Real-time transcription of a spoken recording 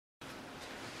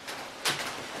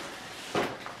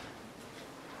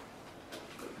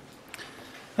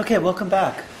Okay, welcome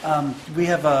back. We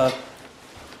have a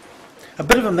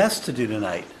bit of a mess to do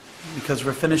tonight because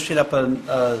we're finishing up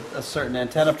a certain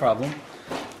antenna problem.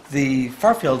 The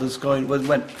far field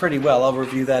went pretty well. I'll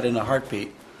review that in a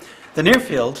heartbeat. The near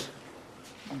field,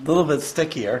 a little bit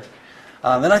stickier,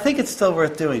 and I think it's still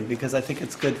worth doing because I think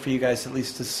it's good for you guys at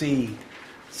least to see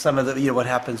some of the what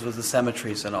happens with the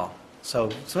symmetries and all. So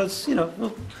it's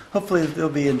hopefully it'll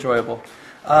be enjoyable.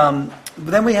 But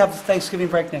then we have Thanksgiving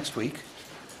break next week.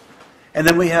 And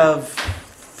then we have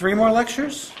 3 more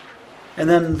lectures, and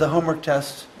then the homework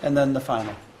test, and then the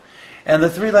final. And the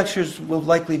 3 lectures will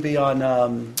likely be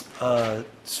on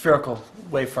spherical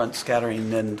wavefront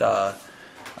scattering and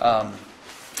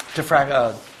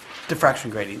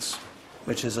diffraction gratings,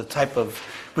 which is a type of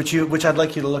which I'd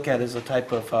like you to look at as a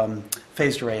type of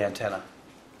phased array antenna.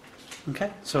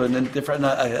 Okay, so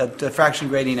a diffraction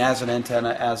grating as an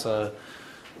antenna as the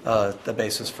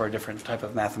basis for a different type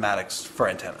of mathematics for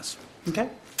antennas. Okay,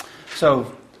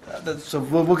 so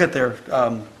we'll get there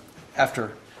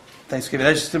after Thanksgiving.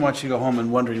 I just didn't want you to go home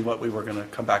and wondering what we were going to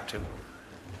come back to.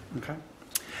 Okay,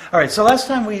 all right. So last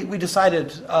time we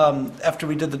decided after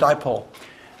we did the dipole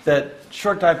that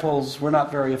short dipoles were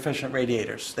not very efficient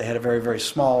radiators. They had a very, very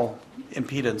small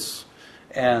impedance,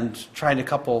 and trying to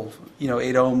couple 8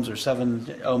 ohms or 7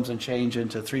 ohms and change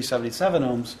into 377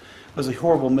 ohms was a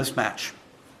horrible mismatch.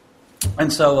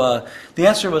 And so the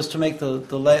answer was to make the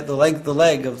length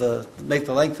of the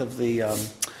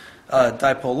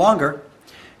dipole longer,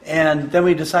 and then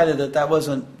we decided that was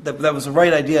the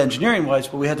right idea engineering wise,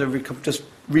 but we had to just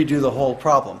redo the whole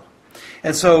problem.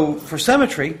 And so for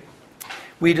symmetry,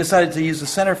 we decided to use the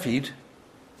center feed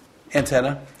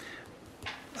antenna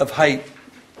of height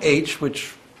h,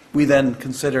 which we then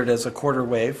considered as a quarter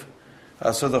wave.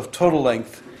 So the total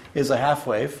length is a half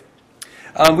wave.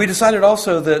 We decided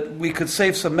also that we could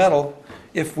save some metal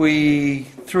if we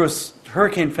threw a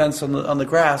hurricane fence on the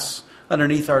grass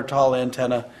underneath our tall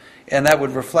antenna, and that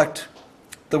would reflect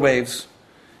the waves,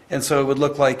 and so it would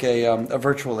look like a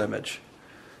virtual image.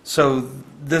 So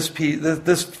this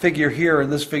figure here and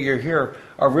this figure here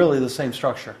are really the same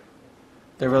structure.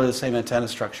 They're really the same antenna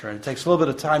structure, and it takes a little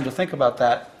bit of time to think about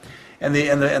that. And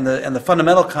the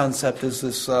fundamental concept is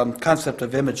this concept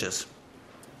of images.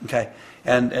 Okay.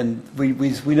 And we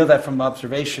know that from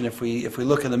observation. If we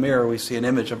look in the mirror, we see an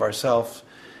image of ourselves,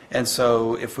 and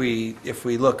so if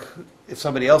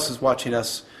somebody else is watching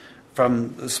us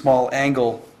from a small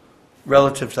angle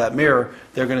relative to that mirror,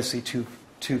 they're going to see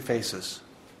two faces.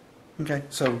 Okay,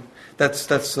 so that's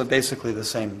basically the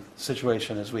same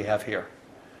situation as we have here.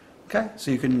 Okay,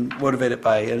 so you can motivate it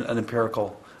by an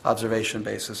empirical observation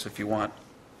basis if you want.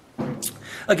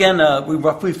 Again,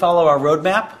 we follow our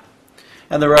roadmap.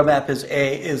 And the roadmap is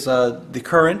the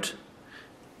current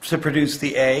to produce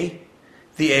the A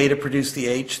to produce the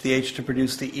H to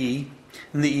produce the E,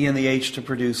 and the E and the H to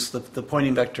produce the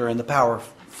Poynting vector and the power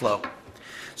flow.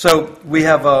 So we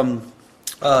have an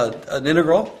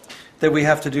integral that we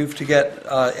have to do to get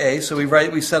A. So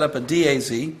we set up a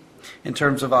DAZ in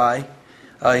terms of I,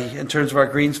 in terms of our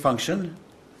Green's function,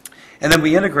 and then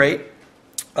we integrate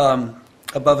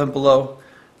above and below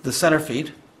the center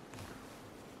feed.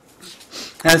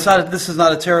 And this is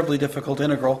not a terribly difficult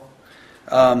integral,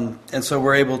 and so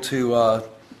we're able to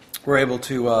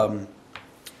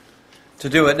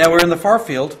do it. Now we're in the far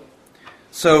field,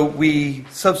 so we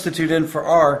substitute in for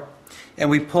r, and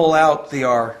we pull out the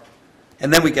r,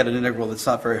 and then we get an integral that's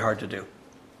not very hard to do.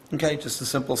 Okay, just a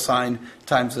simple sine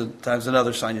times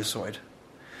another sinusoid.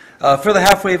 For the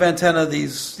half-wave antenna,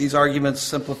 these arguments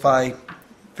simplify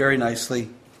very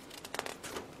nicely,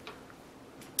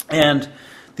 and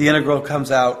the integral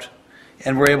comes out,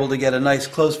 and we're able to get a nice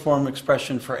closed-form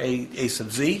expression for a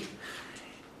sub z.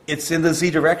 It's in the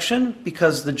z direction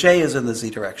because the j is in the z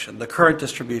direction. The current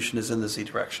distribution is in the z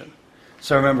direction.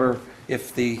 So remember,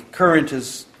 if the current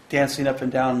is dancing up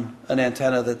and down an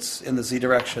antenna that's in the z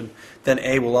direction, then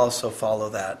a will also follow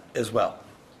that as well,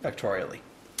 vectorially.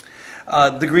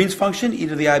 The Green's function, e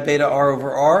to the I beta r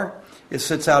over r,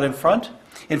 sits out in front.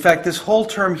 In fact, this whole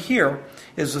term here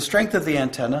is the strength of the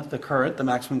antenna, the current, the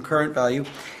maximum current value,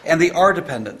 and the R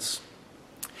dependence.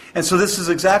 And so this is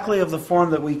exactly of the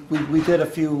form that we did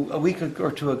a week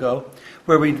or two ago,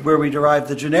 where we derived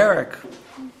the generic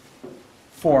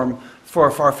form for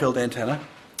a far field antenna.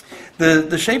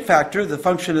 The shape factor, the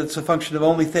function that's a function of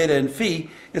only theta and phi,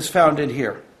 is found in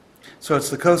here. So it's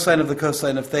the cosine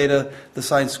of theta, the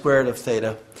sine squared of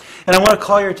theta. And I want to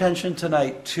call your attention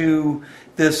tonight to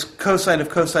this cosine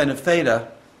of theta.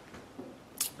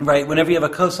 Right, whenever you have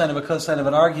a cosine of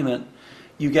an argument,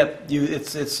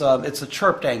 it's a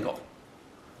chirped angle.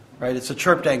 right? It's a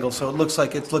chirped angle, so it looks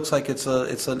like it's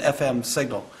an FM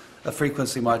signal, a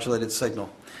frequency modulated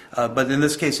signal. But in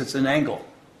this case, it's an angle.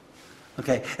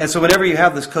 Okay, and so whenever you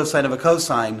have this cosine of a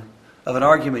cosine of an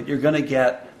argument, you're going to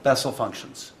get Bessel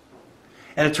functions.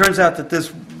 And it turns out that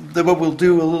what we'll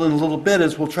do in a little bit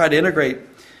is we'll try to integrate.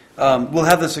 We'll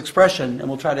have this expression, and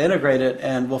we'll try to integrate it,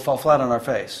 and we'll fall flat on our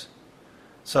face.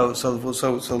 So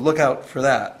look out for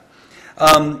that.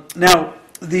 Now,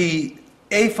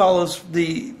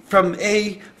 from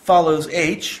A follows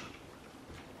H,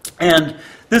 and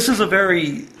this is a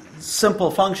very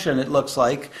simple function. It looks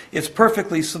like it's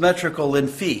perfectly symmetrical in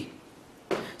phi.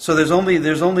 So there's only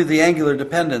the angular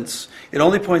dependence. It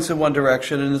only points in one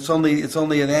direction, and it's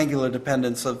only an angular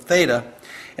dependence of theta.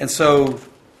 And so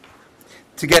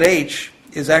to get H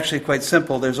is actually quite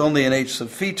simple. There's only an H sub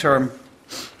phi term,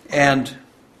 and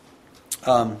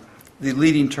the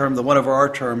leading term, the 1 over r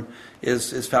term,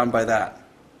 is found by that.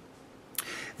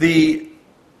 The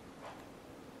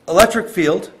electric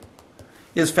field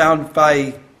is found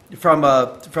from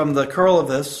the curl of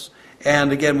this,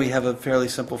 and again we have a fairly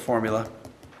simple formula,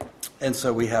 and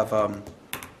so we have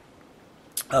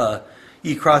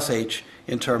E cross H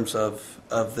in terms of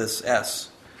this S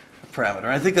parameter.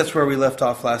 I think that's where we left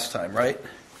off last time, right?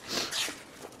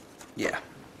 Yeah.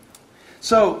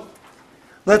 So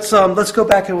let's go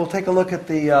back and we'll take a look at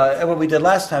at what we did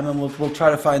last time, and we'll try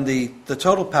to find the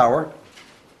total power,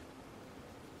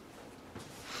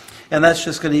 and that's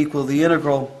just going to equal the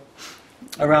integral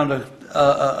around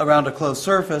a closed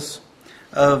surface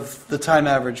of the time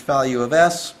average value of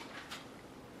S.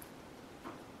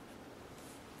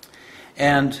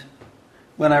 And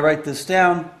when I write this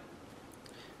down,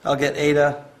 I'll get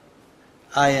eta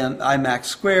I max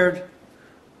squared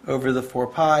over the 4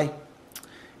 pi.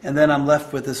 And then I'm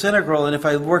left with this integral. And if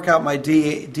I work out my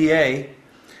dA,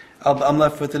 I'm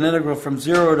left with an integral from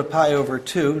 0 to pi over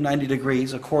 2, 90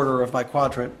 degrees, a quarter of my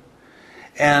quadrant.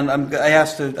 And I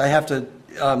have to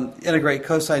integrate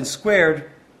cosine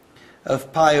squared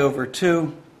of pi over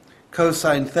 2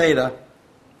 cosine theta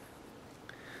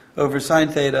over sine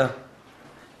theta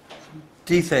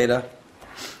d theta.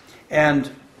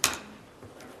 And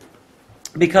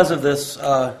because of this,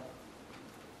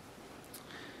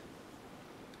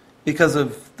 because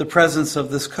of the presence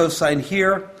of this cosine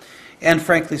here, and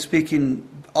frankly speaking,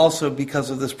 also because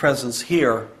of this presence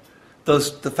here,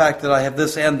 the fact that I have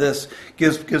this and this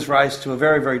gives rise to a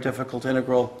very, very difficult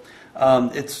integral.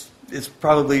 You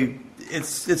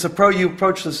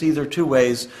approach this either two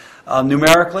ways,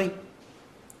 numerically,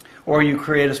 or you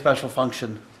create a special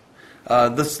function.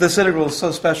 This integral is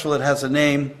so special it has a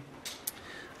name,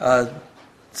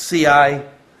 Ci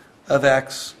of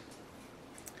x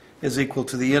is equal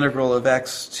to the integral of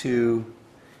x to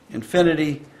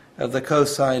infinity of the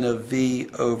cosine of v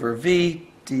over v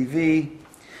dv,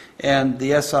 and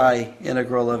the SI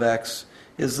integral of x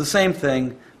is the same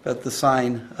thing, but the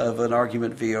sine of an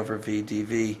argument v over v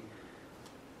dv.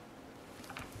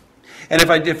 And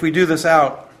if we do this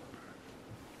out,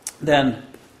 then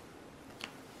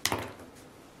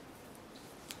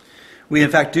we in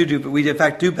fact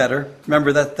do better.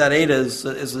 Remember that eta is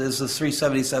the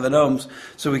 377 ohms,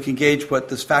 so we can gauge what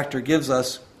this factor gives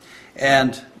us,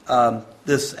 and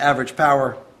this average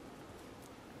power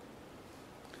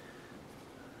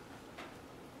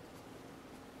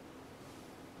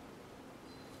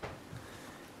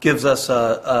gives us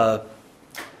a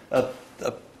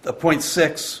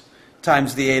 0.6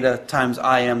 times the eta times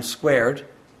Im squared.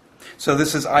 So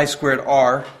this is I squared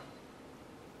r.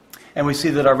 And we see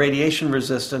that our radiation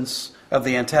resistance of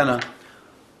the antenna,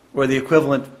 or the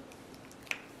equivalent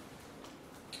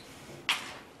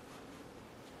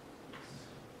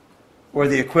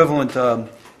amount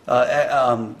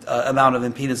of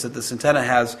impedance that this antenna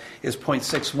has, is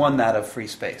 0.61 that of free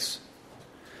space.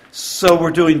 So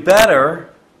we're doing better,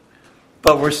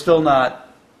 but we're still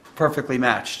not perfectly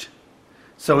matched.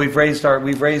 So we've raised our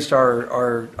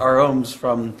ohms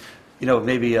from,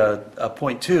 maybe a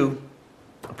 0.02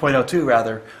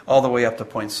 rather, all the way up to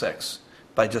 0.6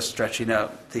 by just stretching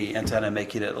out the antenna and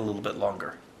making it a little bit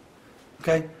longer.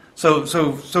 Okay? So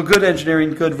good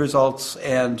engineering, good results,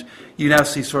 and you now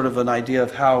see sort of an idea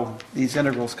of how these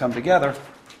integrals come together.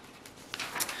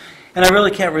 And I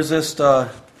really can't resist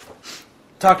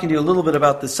talking to you a little bit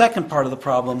about the second part of the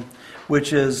problem,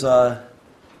 which is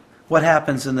what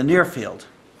happens in the near field.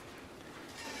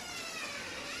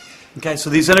 Okay, so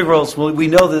these integrals, we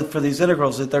know that for these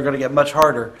integrals that they're going to get much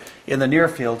harder in the near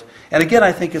field. And again,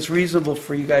 I think it's reasonable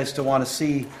for you guys to want to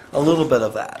see a little bit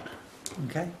of that.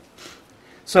 Okay?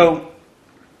 So,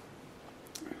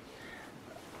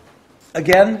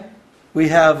 again, we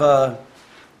have our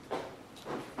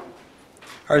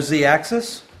our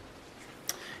z-axis.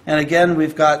 And again,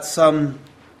 we've got some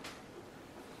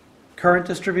current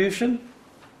distribution.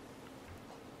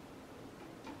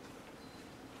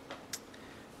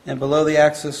 And below the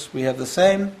axis, we have the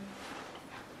same.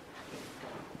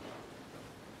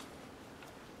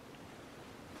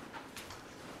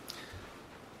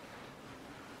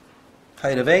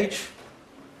 Height of h.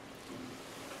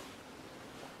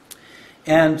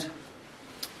 And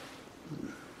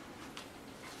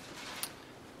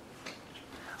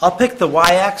I'll pick the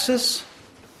y-axis.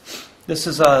 This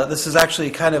is actually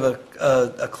kind of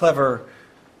a clever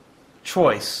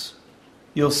choice.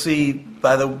 You'll see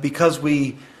because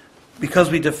we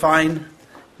define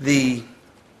the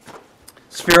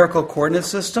spherical coordinate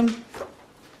system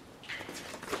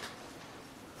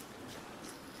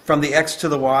from the x to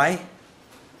the y.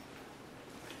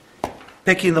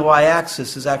 Picking the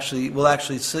y-axis will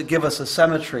actually give us a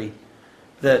symmetry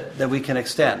that we can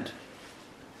extend.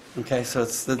 Okay, so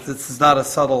this is not a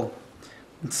subtle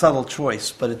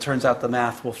choice, but it turns out the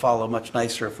math will follow much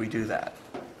nicer if we do that.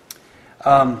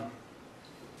 And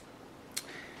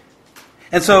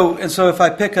so if I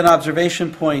pick an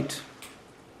observation point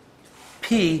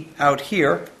P out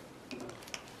here,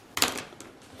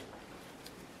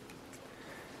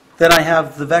 then I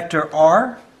have the vector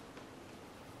r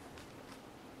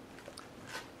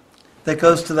that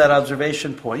goes to that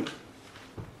observation point.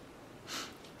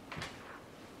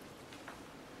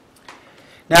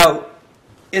 Now,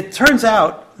 it turns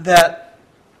out that,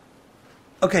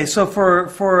 okay, so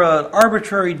for an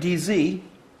arbitrary dz,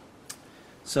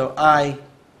 so I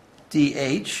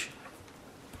dh,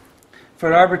 for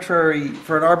an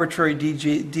arbitrary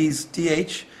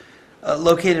dh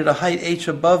located a height h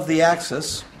above the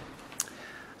axis,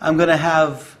 I'm going to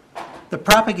have the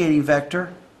propagating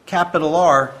vector, capital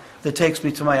R, that takes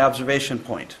me to my observation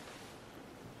point.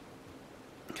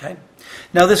 Okay?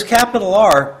 Now this capital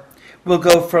R will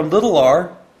go from little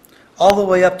r all the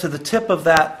way up to the tip of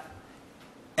that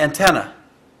antenna.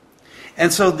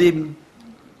 And so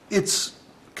it's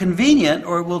convenient,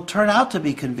 or it will turn out to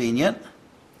be convenient,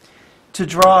 to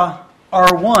draw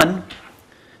R1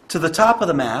 to the top of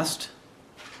the mast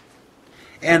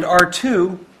and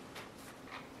R2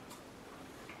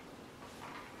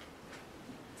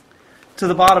 to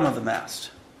the bottom of the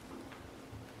mast.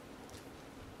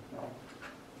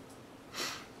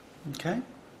 Okay?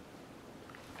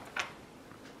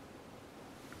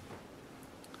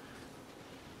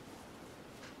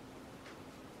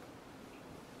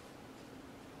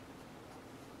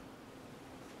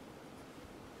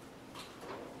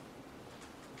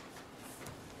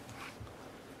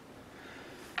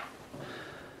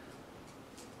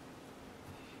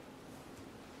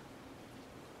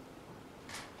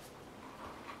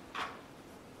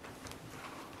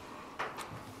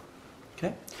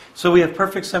 Okay, so we have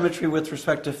perfect symmetry with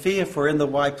respect to phi. If we're in the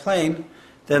y-plane,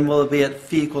 then we'll be at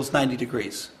phi equals 90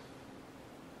 degrees.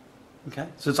 Okay,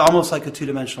 so it's almost like a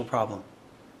two-dimensional problem,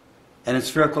 and its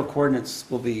spherical coordinates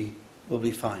will be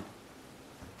fine.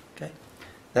 Okay,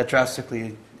 that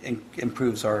drastically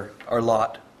improves our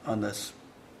lot on this.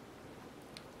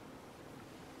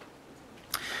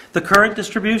 The current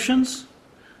distributions,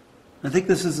 I think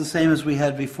this is the same as we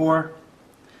had before.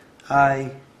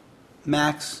 I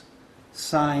max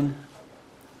sine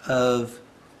of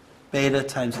beta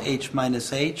times h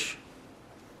minus h,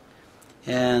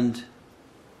 and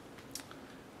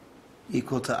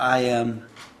equal to Im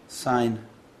sine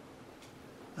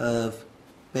of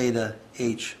beta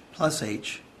h plus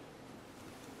h.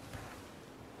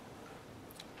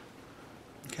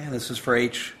 Okay, this is for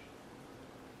h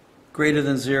greater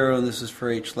than 0, and this is for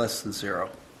h less than 0.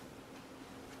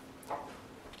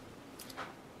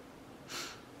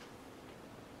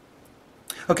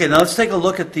 Okay, now let's take a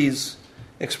look at these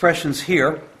expressions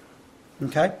here.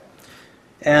 Okay?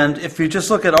 And if you just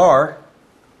look at r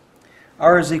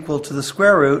is equal to the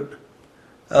square root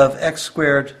of y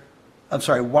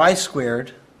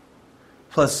squared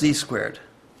plus z squared.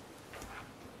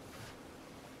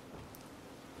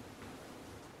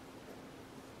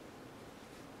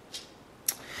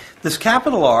 This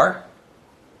capital R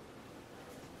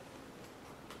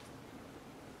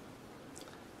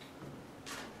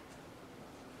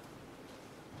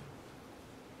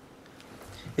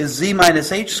is z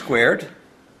minus h squared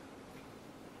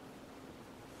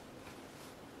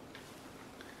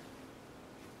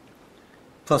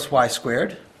plus y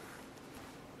squared.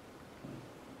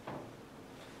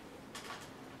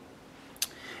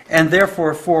 And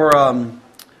therefore, for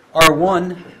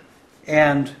R1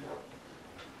 and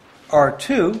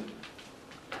R2,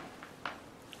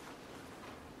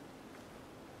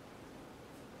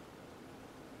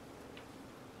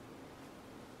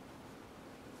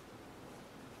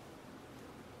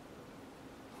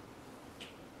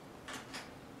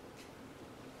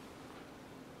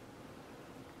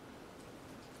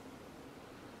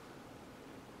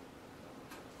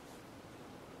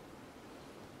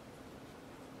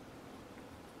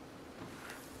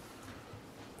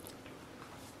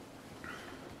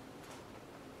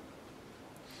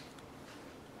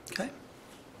 Okay.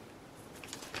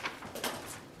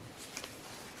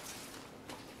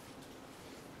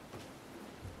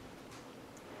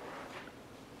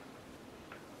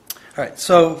 All right,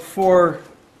 so for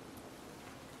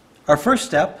our first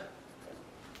step,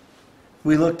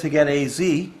 we look to get a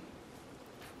z.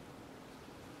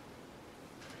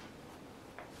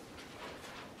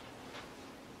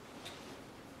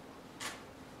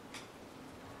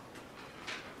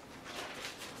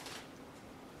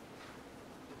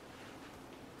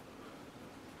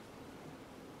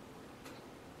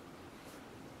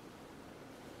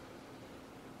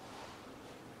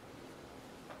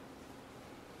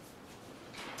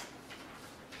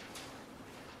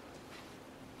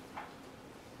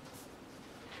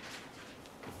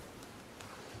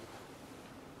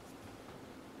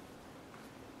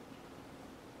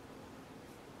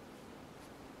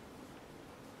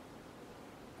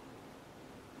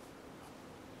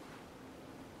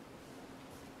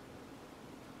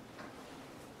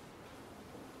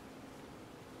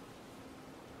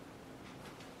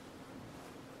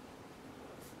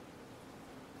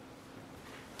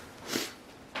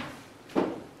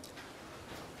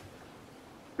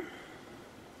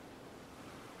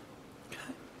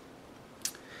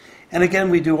 And again,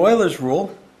 we do Euler's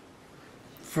rule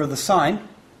for the sign.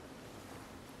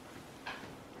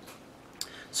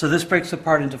 So this breaks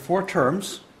apart into 4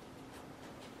 terms.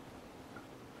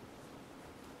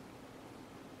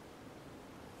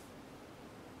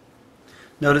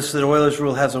 Notice that Euler's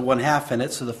rule has a 1/2 in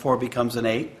it, so the 4 becomes an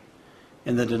 8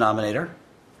 in the denominator.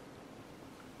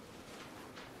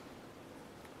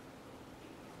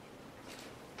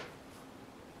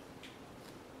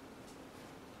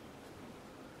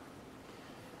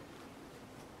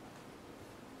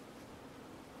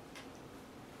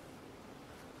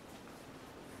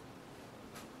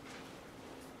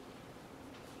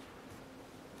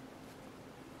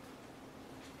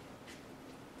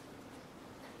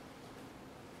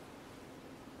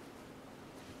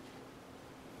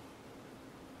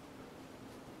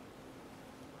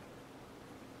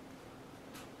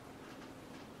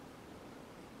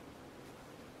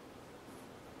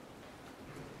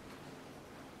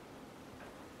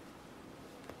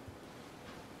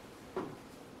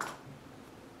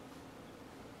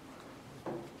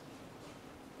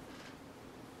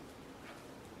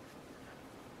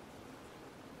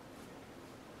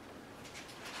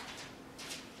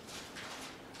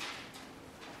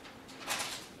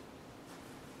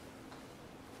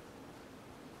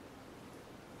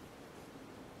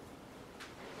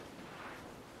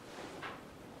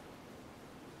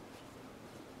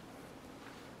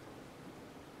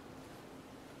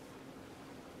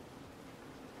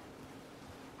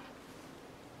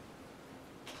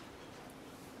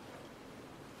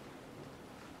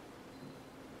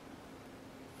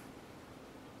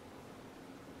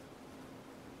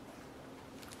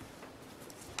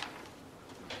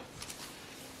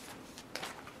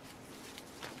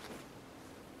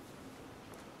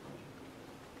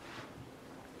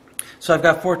 So I've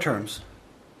got 4 terms.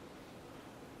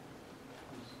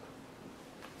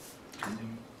 Is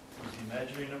the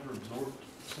imaginary number absorbed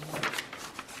somewhere?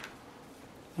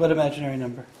 What imaginary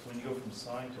number? When you go from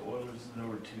sine to Euler's, is it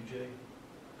over 2j?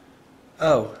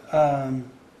 Oh,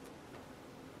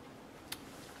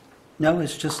 no,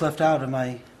 it's just left out of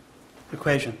my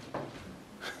equation.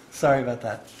 Sorry about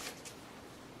that.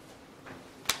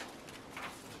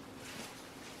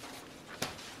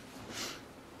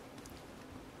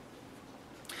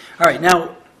 All right,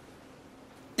 now,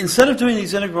 instead of doing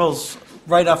these integrals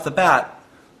right off the bat,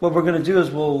 what we're going to do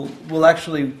is we'll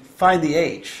actually find the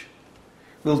h.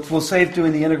 We'll save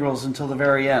doing the integrals until the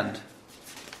very end.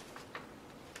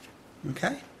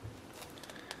 Okay?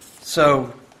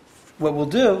 So what we'll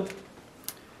do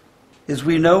is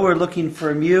we know we're looking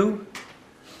for mu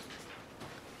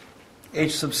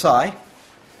h sub psi,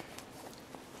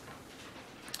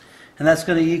 and that's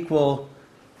going to equal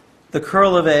the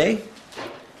curl of A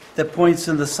that points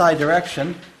in the psi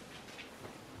direction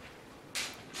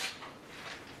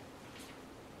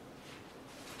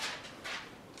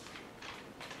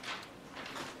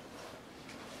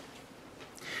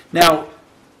now.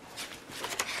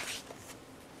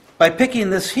 By picking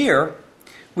this here,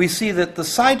 we see that the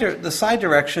psi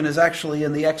direction is actually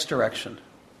in the x direction,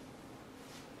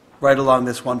 right along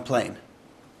this one plane.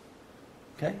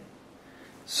 Okay?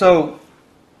 So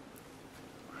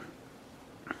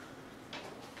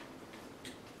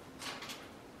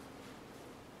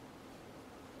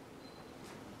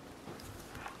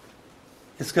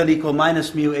it's going to equal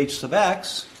minus mu h sub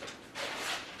x.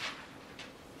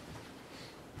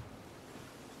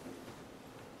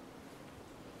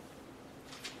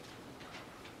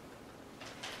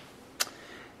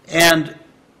 And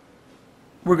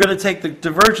we're going to take the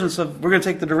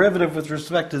derivative with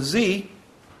respect to z,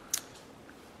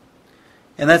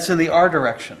 and that's in the r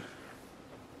direction.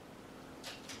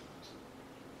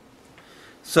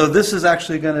 So this is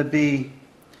actually going to be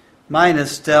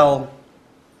minus del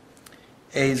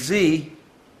az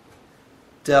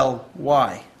del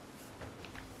y.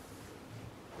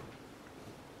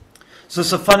 So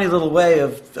it's a funny little way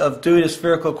of doing a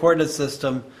spherical coordinate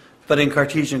system, but in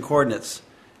Cartesian coordinates,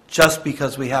 just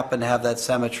because we happen to have that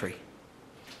symmetry.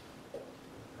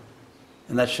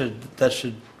 And that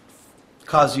should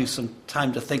cause you some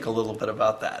time to think a little bit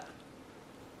about that.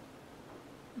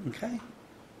 Okay?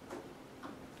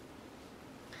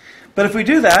 But if we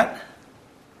do that,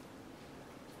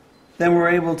 then we're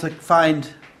able to find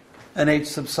an h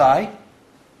sub psi.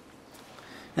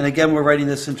 And again, we're writing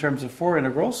this in terms of 4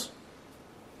 integrals.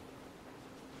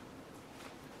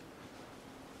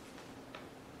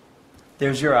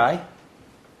 There's your I.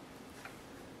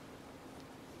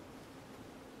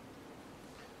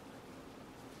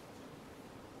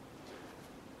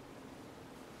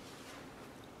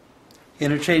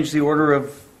 Interchange the order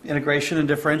of integration and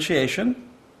differentiation.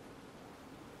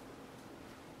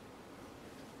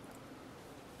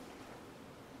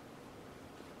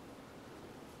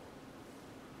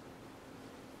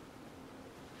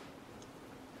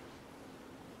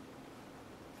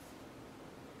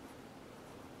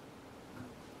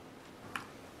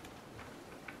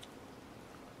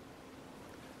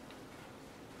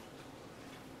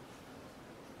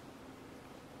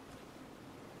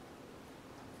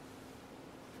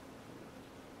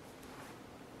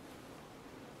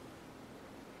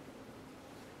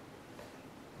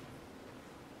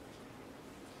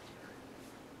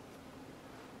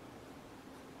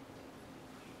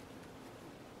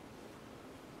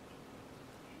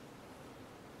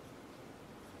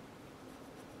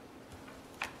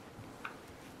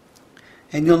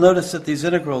 And you'll notice that these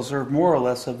integrals are more or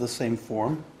less of the same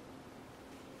form.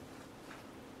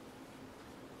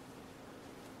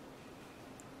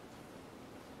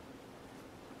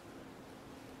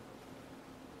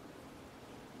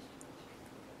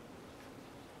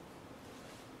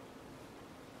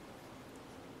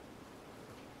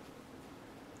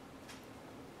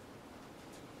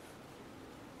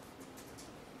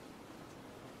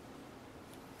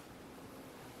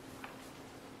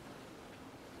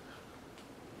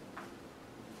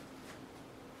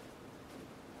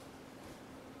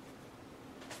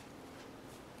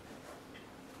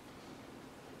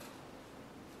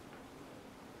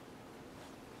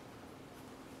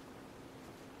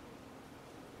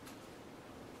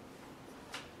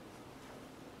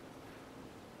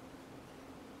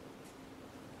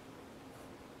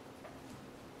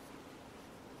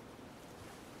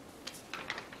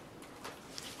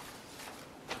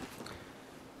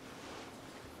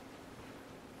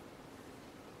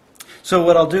 So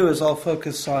what I'll do is I'll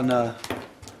focus on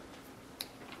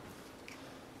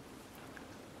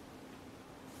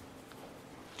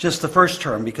just the first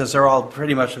term, because they're all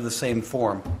pretty much of the same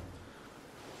form.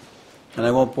 And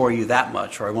I won't bore you that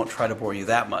much, or I won't try to bore you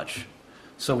that much.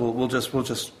 So we'll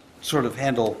just sort of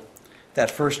handle that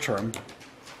first term.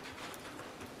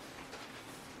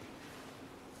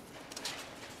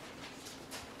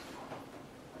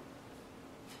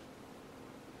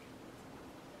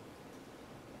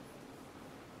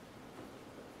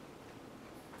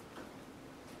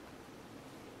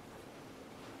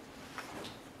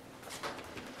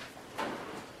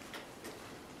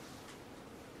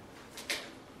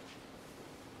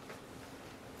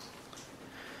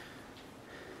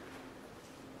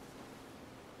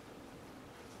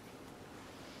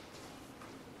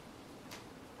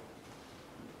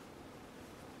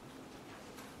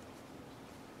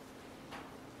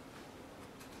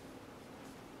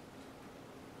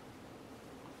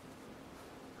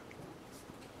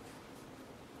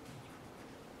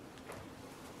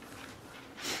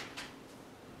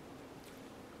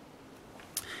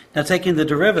 Now taking the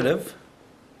derivative,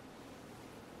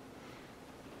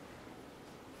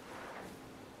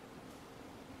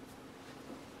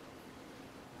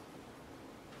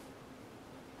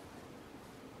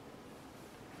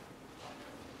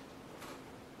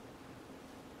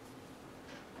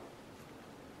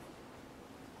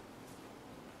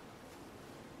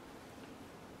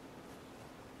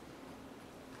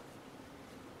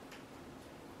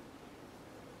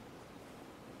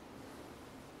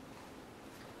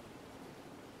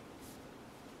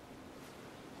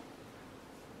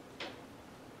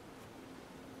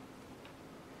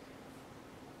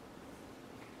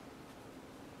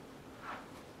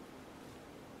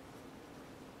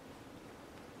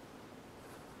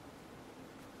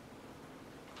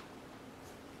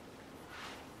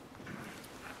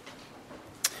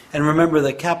 And remember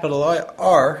that capital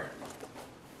R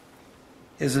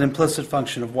is an implicit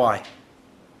function of y.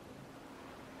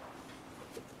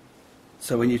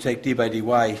 So when you take d by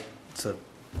dy, it's a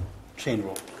chain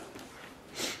rule.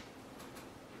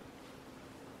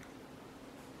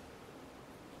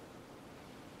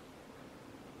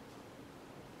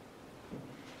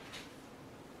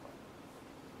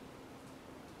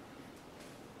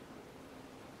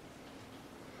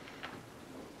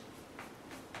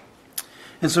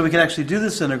 And so we can actually do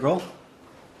this integral.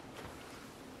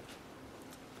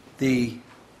 The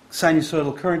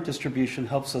sinusoidal current distribution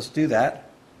helps us do that.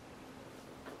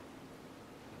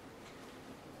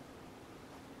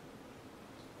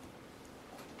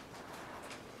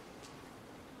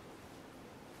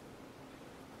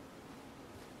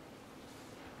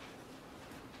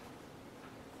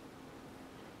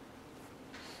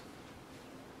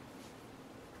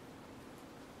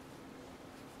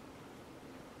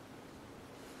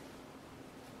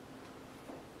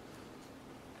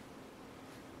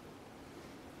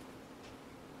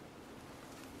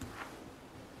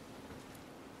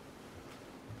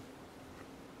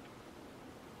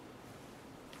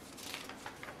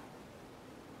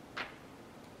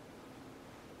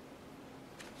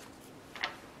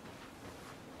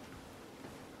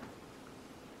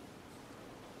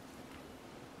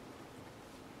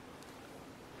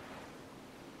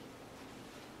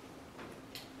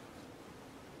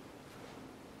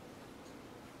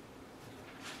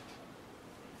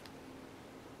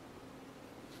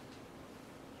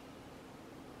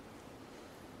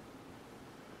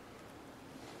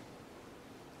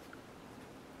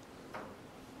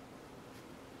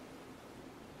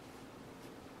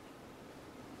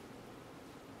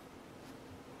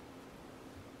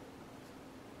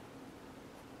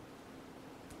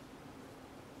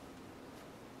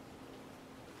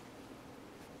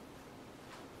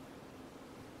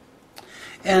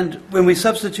 And when we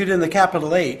substitute in the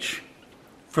capital H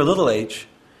for little h,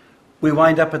 we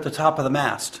wind up at the top of the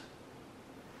mast.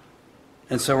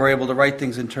 And so we're able to write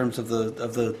things in terms of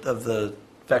the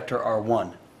vector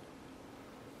R1.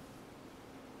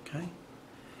 Okay?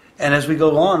 And as we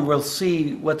go on, we'll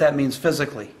see what that means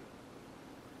physically.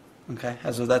 Okay?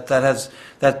 So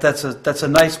that's a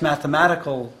nice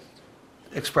mathematical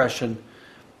expression,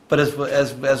 but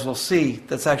as we'll see,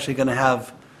 that's actually going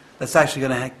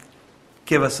to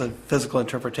give us a physical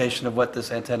interpretation of what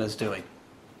this antenna is doing.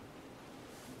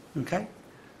 Okay?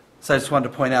 So I just wanted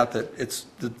to point out that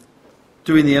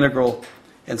doing the integral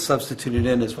and substituting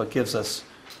it in is what gives us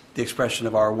the expression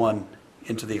of R1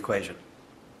 into the equation.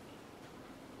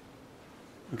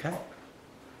 Okay? All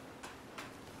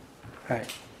right.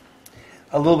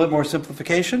 A little bit more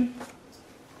simplification.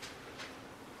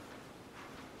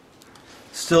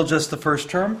 Still just the first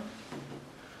term.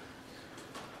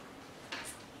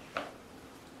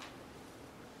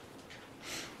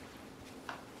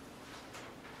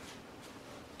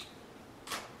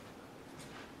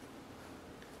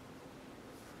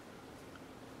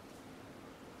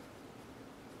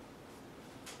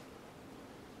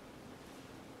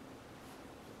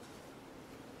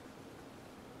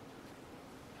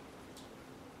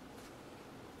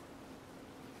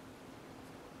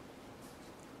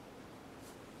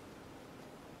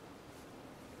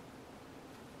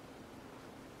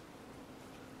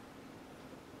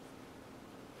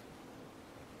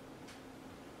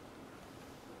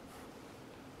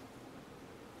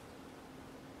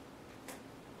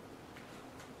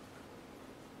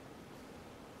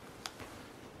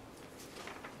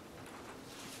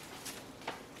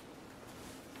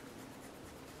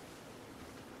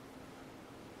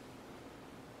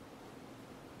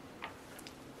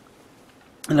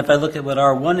 And if I look at what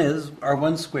R1 is,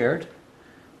 R1 squared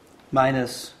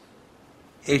minus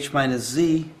H minus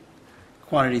Z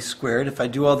quantity squared, if I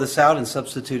do all this out and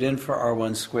substitute in for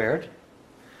R1 squared,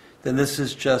 then this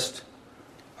is just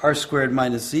R squared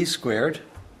minus Z squared,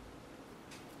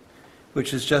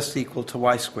 which is just equal to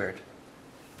Y squared.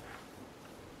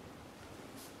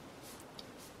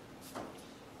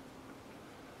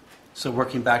 So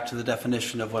working back to the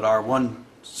definition of what R1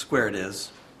 squared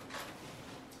is,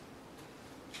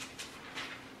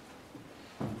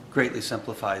 greatly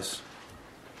simplifies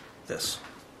this.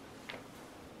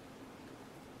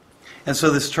 And so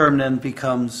this term then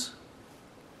becomes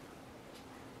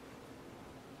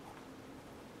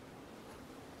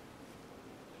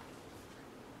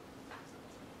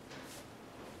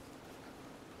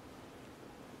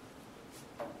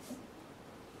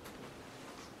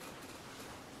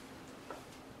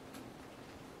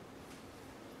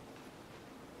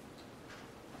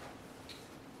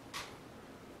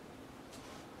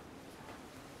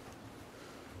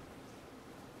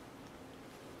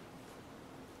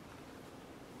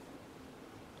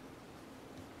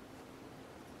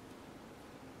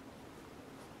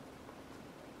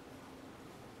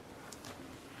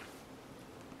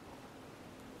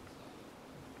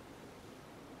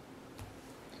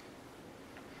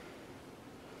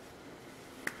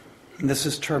And this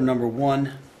is term number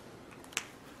 1.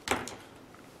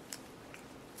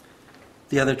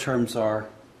 The other terms are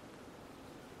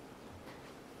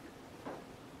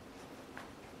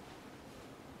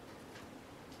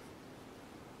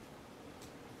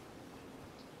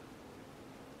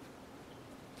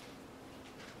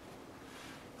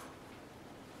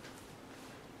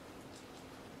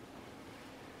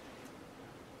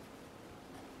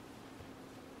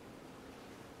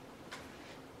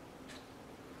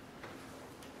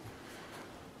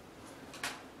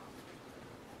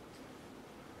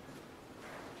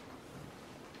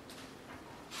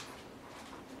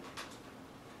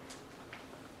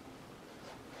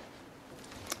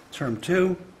term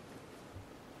 2,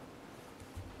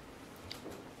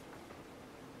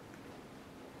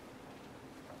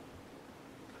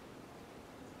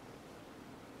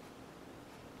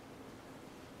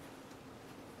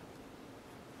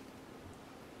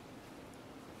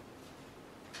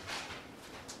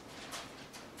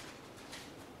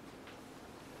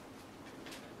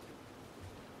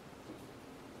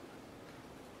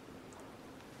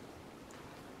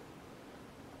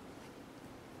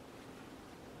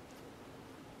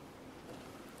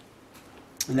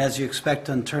 and as you expect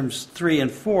on terms 3 and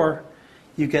 4,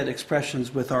 you get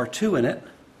expressions with R2 in it.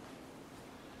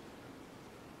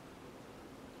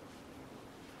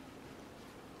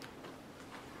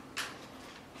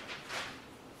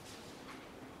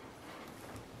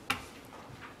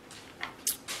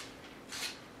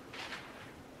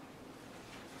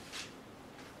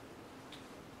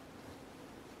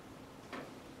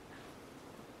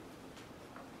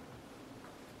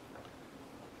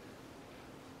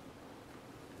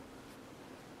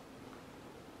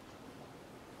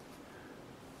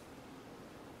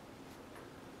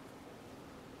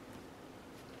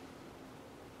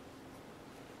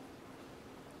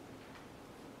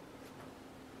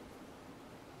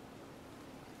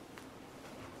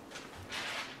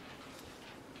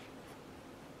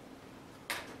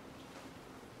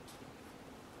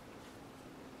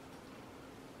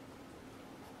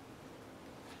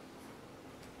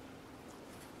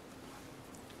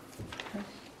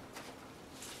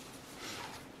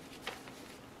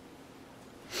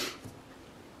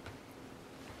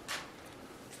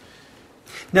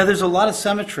 Now there's a lot of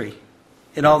symmetry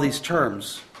in all these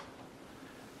terms.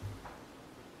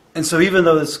 And so even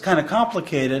though it's kind of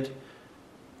complicated,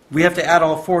 we have to add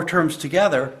all 4 terms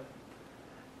together,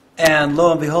 and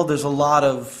lo and behold, there's a lot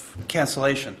of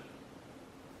cancellation.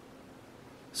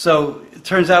 So it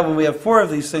turns out when we have 4 of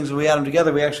these things, when we add them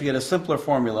together, we actually get a simpler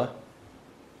formula.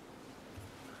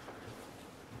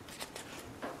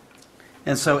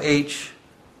 And so H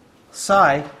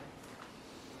psi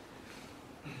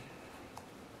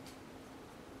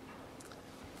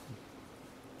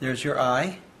there's your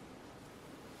I.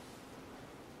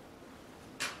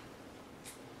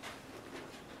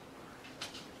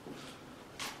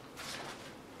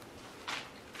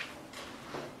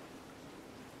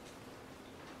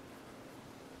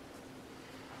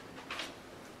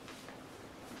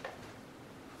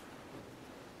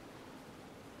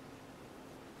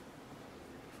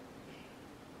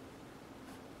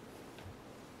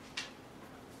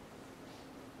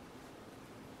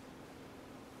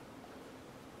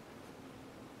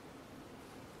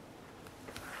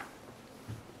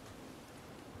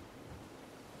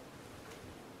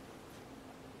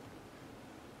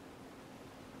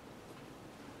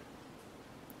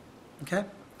 Okay?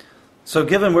 So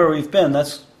given where we've been,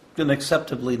 that's an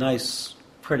acceptably nice,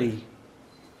 pretty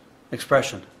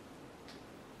expression.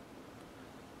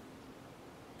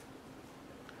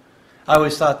 I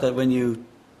always thought that when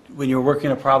you're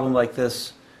working a problem like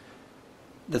this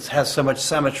that has so much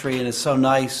symmetry and is so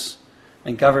nice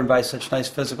and governed by such nice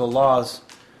physical laws,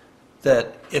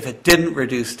 that if it didn't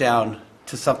reduce down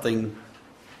to something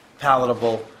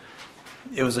palatable,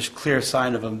 it was a clear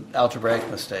sign of an algebraic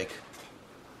mistake.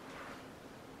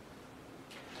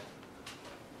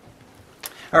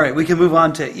 All right, we can move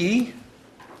on to E.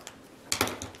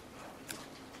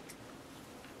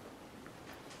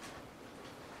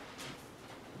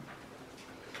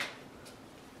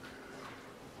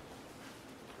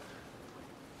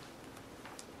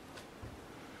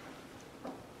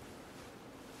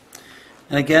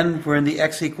 And again, we're in the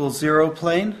x equals 0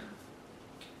 plane.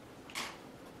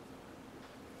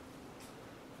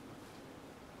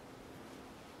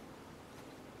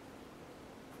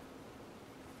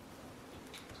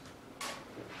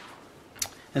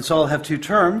 And so I'll have 2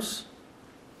 terms.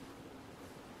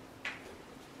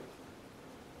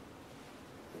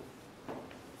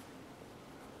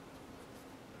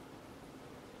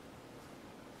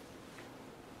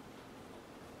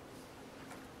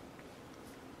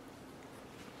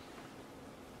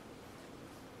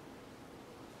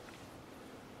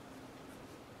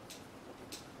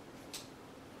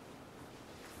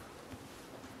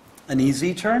 an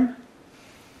EZ term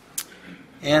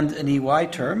and an EY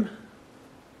term.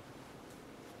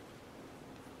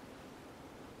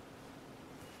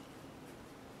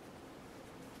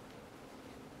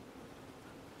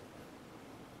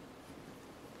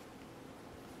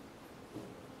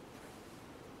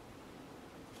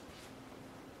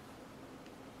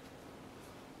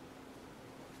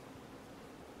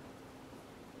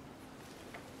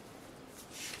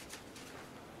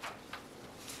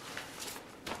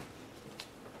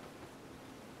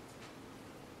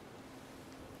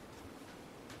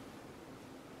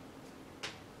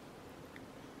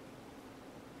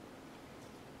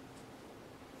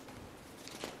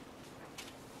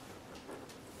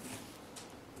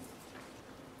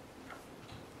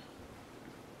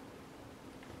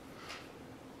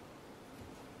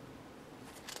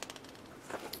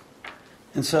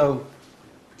 And so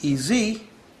EZ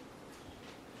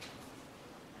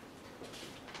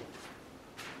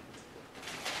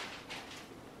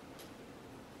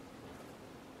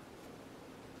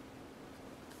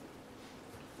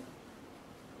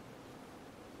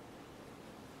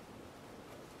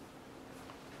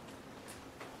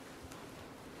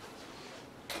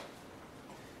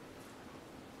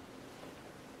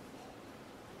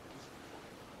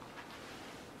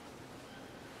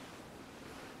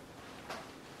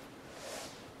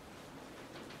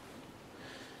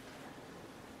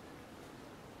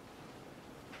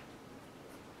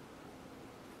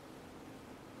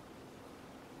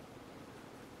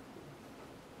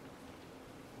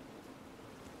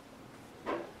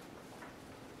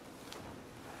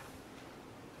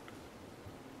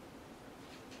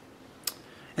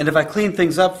And if I clean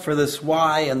things up for this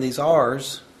Y and these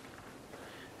R's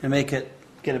and get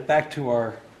it back to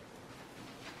our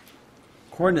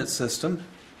coordinate system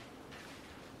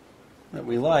that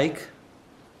we like,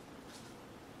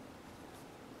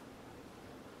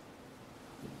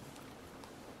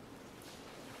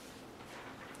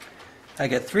 I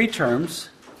get three terms.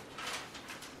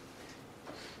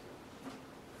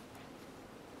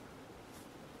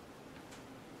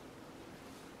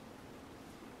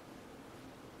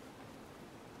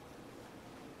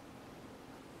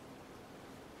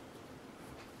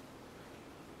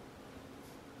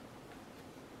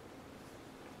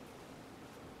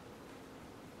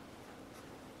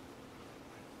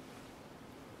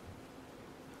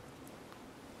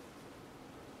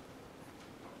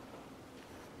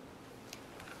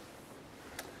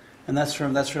 And that's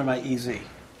from my EZ.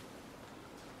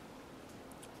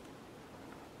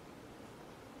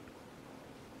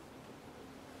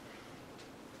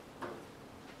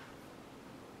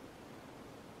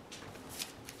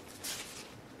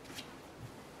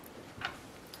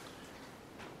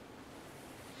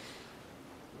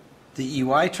 The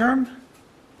EY term,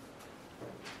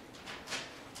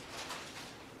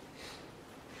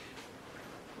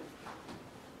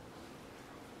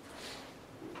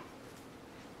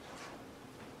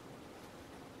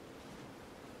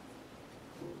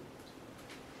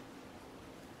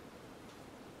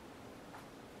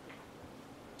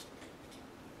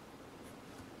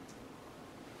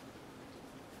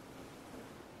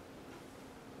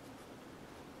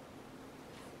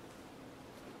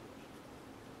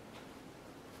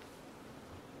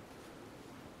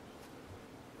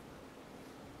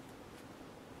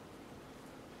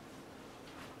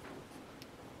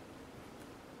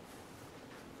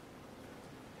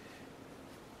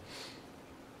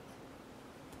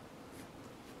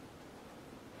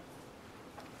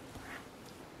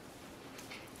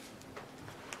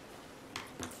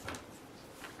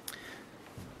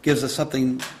 gives us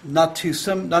something not too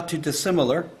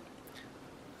dissimilar.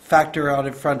 Factor out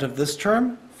in front of this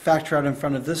term, factor out in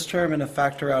front of this term, and a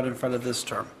factor out in front of this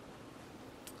term.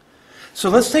 So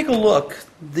let's take a look.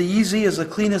 The EZ is a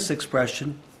cleanest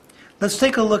expression. Let's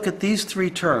take a look at these three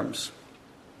terms.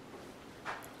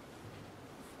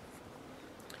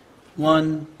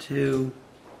 1, 2,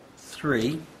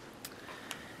 3.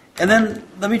 And then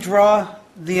let me draw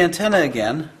the antenna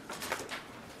again.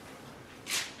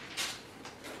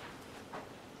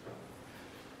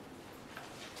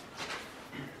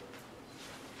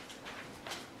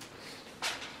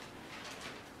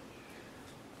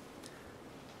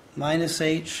 Minus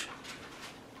H,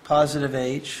 positive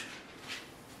H.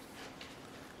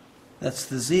 That's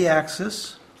the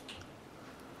z-axis,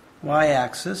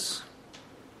 y-axis.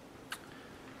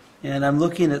 And I'm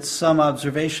looking at some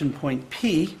observation point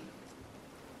P.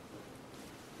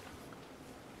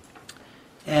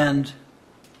 And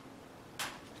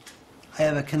I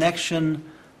have a connection,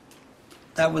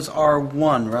 that was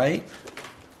R1, right?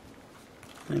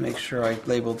 Let me make sure I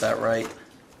labeled that right.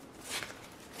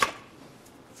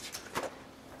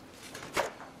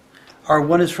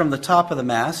 R1 is from the top of the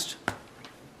mast.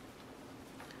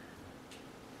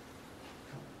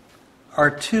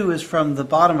 R2 is from the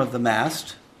bottom of the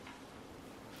mast.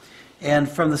 And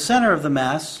from the center of the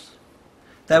mast,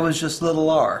 that was just little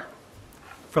r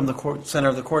from the center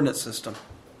of the coordinate system.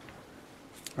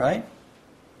 Right?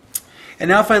 And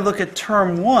now if I look at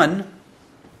term 1,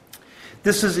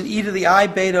 this is an e to the I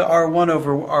beta R1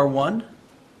 over R1.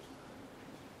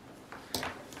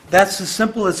 That's as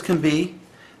simple as can be.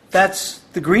 That's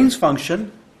the Green's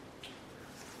function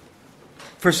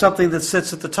for something that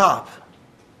sits at the top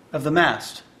of the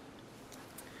mast.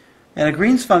 And a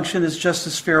Green's function is just a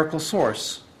spherical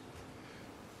source.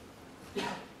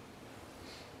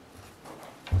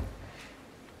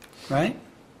 Right?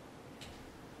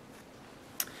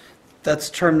 That's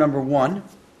term number 1.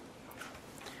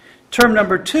 Term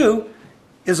number 2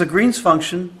 is a Green's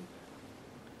function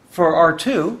for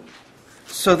R2.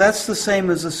 So that's the same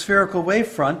as a spherical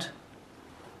wavefront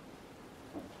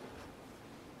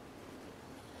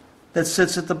that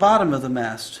sits at the bottom of the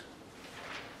mast.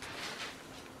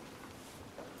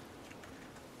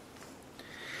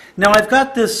 Now I've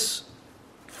got this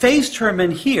phase term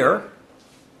in here,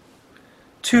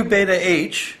 2 beta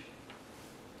h.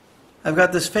 I've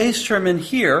got this phase term in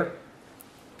here.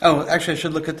 Oh, actually I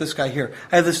should look at this guy here.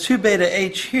 I have this 2 beta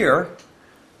h here.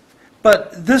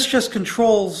 But this just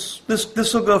controls,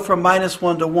 this will go from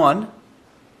 -1 to 1.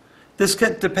 This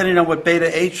can, depending on what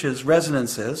beta h's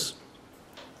resonance is.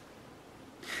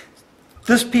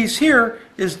 This piece here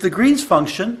is the Green's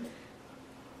function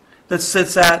that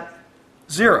sits at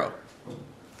 0,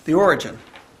 the origin.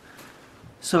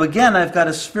 So again, I've got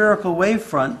a spherical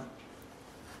wavefront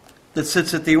that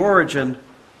sits at the origin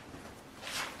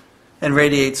and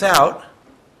radiates out.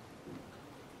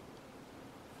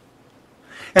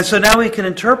 And so now we can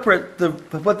interpret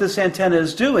what this antenna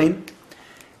is doing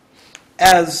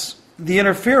as the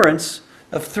interference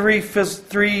of three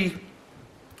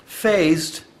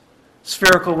phased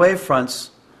spherical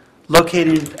wavefronts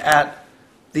located at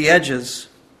the edges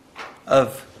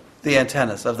of the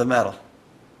antennas, of the metal.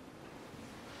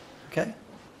 Okay?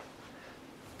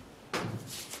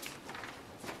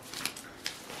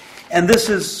 And this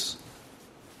is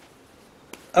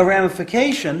a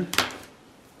ramification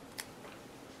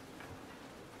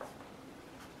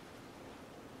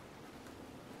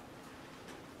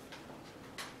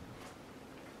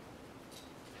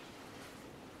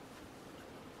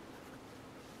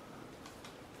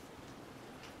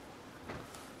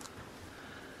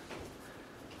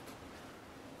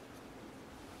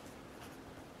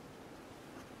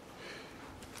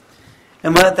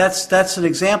and that's an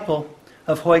example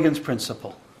of Huygens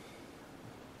principle.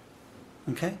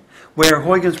 Okay? Where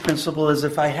Huygens principle is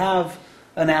if I have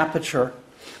an aperture,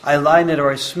 I line it or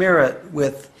I smear it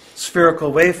with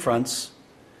spherical wavefronts,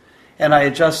 and I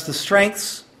adjust the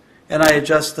strengths and I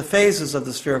adjust the phases of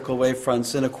the spherical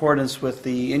wavefronts in accordance with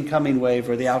the incoming wave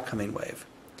or the outcoming wave.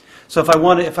 So if I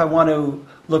want to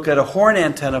look at a horn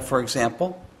antenna, for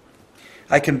example,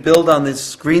 I can build on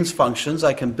these Green's functions,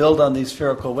 I can build on these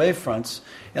spherical wavefronts,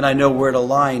 and I know where to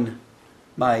line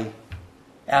my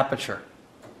aperture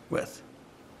with.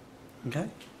 Okay?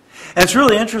 And it's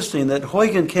really interesting that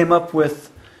Huygens came up with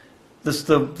this,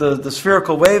 the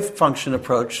spherical wave function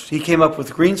approach. He came up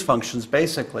with Green's functions,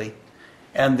 basically,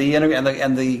 and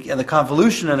the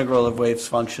convolution integral of waves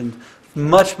function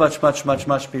much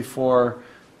before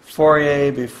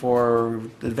Fourier, before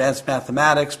advanced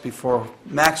mathematics, before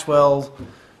Maxwell,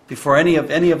 before any of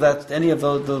those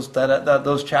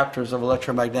chapters of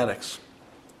electromagnetics.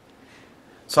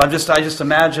 So I just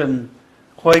imagine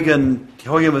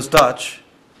Huygens was Dutch,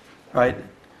 right?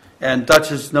 And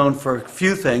Dutch is known for a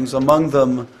few things, among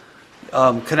them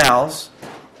canals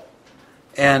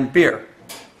and beer.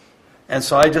 And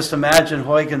so I just imagine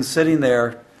Huygens sitting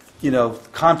there,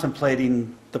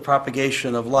 contemplating the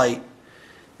propagation of light,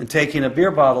 and taking a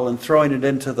beer bottle and throwing it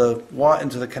into the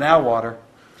canal water,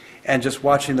 and just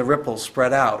watching the ripples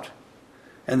spread out,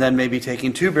 and then maybe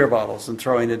taking 2 beer bottles and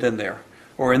throwing it in there,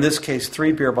 or in this case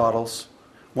 3 beer bottles,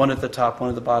 one at the top, one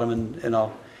at the bottom, and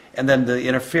all, and then the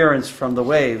interference from the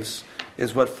waves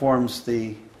is what forms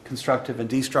the constructive and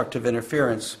destructive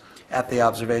interference at the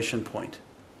observation point.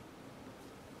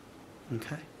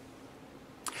 Okay.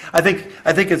 I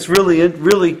think it's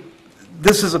really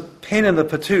this is a pain in the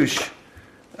patouche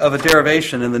of a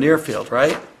derivation in the near field,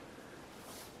 right?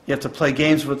 You have to play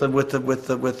games with the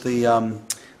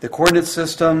coordinate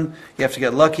system. You have to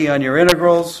get lucky on your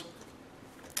integrals,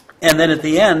 and then at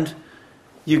the end,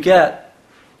 you get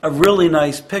a really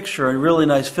nice picture, a really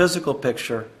nice physical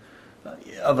picture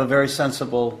of a very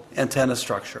sensible antenna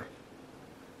structure.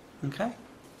 Okay,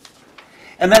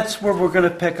 And that's where we're going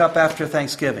to pick up after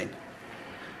Thanksgiving.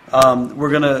 We're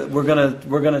going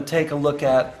to take a look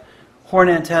at horn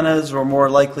antennas, or more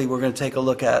likely we're going to take a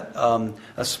look at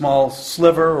a small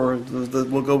sliver, or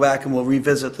we'll go back and we'll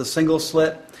revisit the single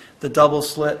slit, the double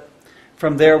slit.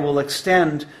 From there we'll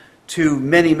extend to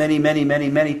many, many, many, many,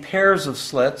 many pairs of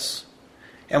slits,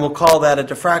 and we'll call that a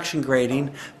diffraction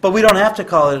grating. But we don't have to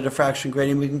call it a diffraction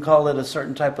grating. We can call it a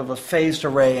certain type of a phased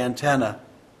array antenna.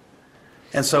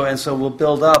 And so we'll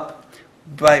build up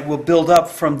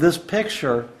from this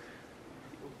picture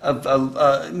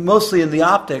of mostly in the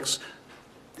optics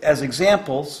as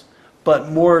examples, but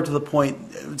more to the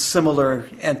point, similar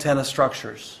antenna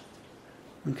structures.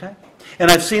 Okay, and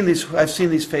I've seen these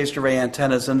phased array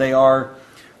antennas, and they are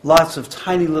lots of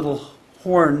tiny little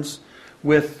horns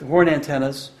with horn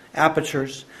antennas,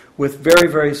 apertures with very,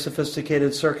 very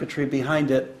sophisticated circuitry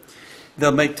behind it.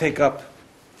 They'll take up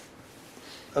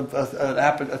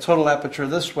a total aperture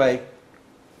this way.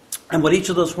 And what each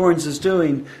of those horns is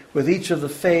doing with each of the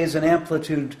phase and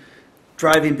amplitude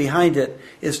driving behind it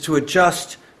is to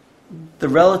adjust the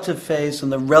relative phase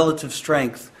and the relative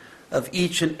strength of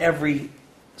each and every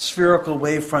spherical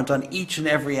wavefront on each and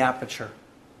every aperture.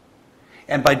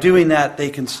 And by doing that, they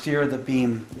can steer the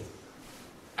beam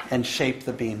and shape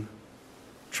the beam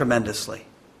tremendously.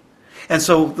 And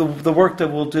so the work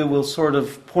that we'll do will sort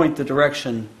of point the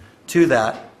direction to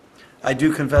that. I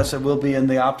do confess it will be in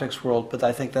the optics world, but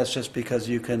I think that's just because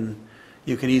you can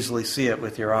easily see it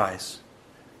with your eyes.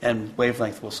 And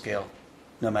wavelength will scale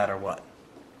no matter what.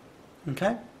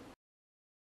 Okay?